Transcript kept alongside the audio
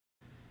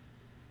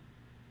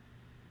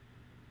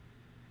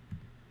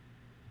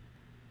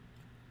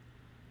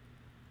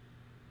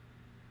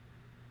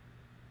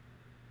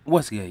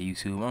What's good,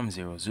 YouTube? I'm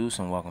Xero Zeus,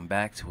 and welcome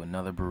back to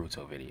another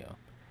Boruto video.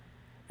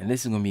 And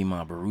this is going to be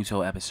my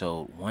Boruto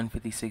episode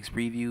 156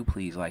 preview.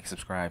 Please like,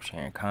 subscribe,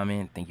 share, and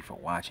comment. Thank you for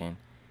watching.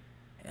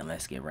 And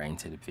let's get right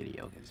into the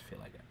video, because I feel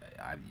like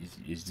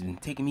it's been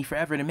taking me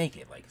forever to make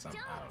it. Like, I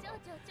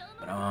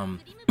don't know.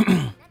 But,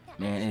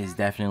 man, it is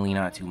definitely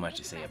not too much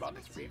to say about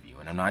this preview.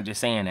 And I'm not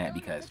just saying that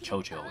because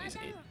Chocho is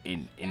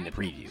in the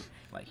preview.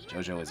 Like,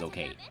 Chocho is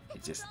okay.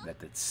 It's just that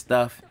the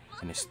stuff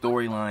and the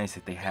storylines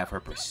that they have her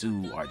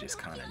pursue are just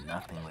kind of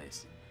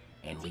nothingless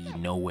and lead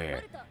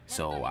nowhere.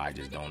 So I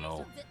just don't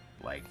know.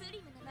 Like,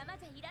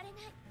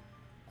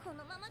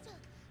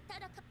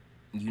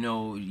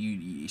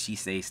 she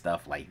says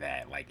stuff like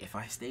that. Like, if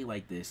I stay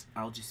like this,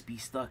 I'll just be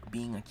stuck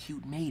being a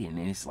cute maiden.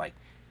 And it's like,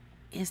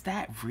 is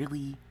that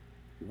really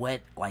what,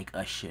 like,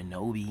 a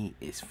shinobi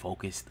is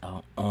focused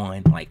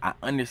on? Like, I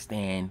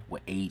understand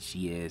what age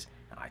she is.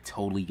 I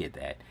totally get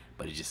that.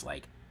 But it's just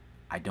like,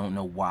 I don't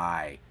know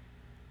why.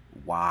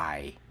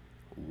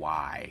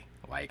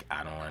 Like,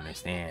 I don't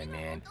understand,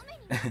 man.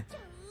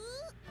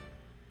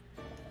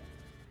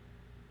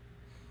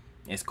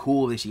 It's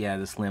cool that she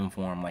has a slim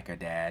form like her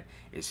dad.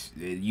 It's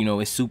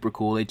super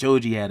cool that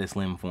Choji had a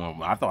slim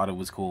form. I thought it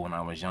was cool when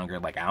I was younger.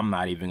 Like, I'm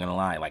not even gonna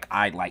lie. Like,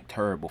 I liked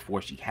her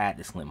before she had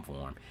the slim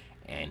form.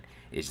 And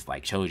it's just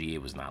like Choji,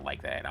 it was not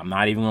like that. I'm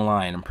not even gonna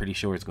lie, and I'm pretty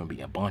sure it's gonna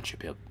be a bunch of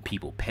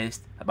people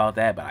pissed about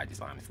that, but I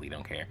just honestly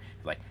don't care.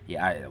 Like,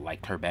 yeah, I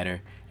liked her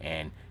better,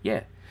 and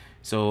yeah.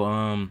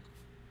 So,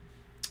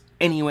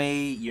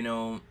 anyway,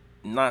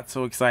 not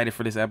so excited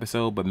for this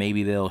episode, but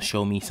maybe they'll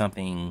show me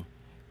something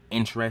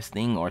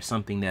interesting or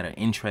something that'll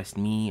interest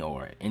me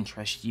or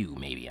interest you,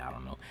 maybe. I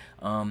don't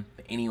know.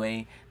 But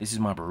anyway, this is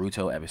my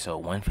Boruto episode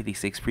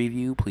 156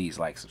 preview. Please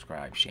like,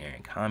 subscribe, share,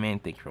 and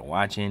comment. Thank you for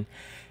watching,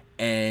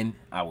 and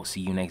I will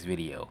see you next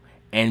video.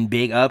 And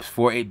big ups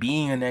for it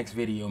being a next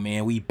video,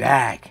 man. We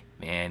back,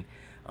 man.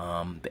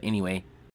 But anyway,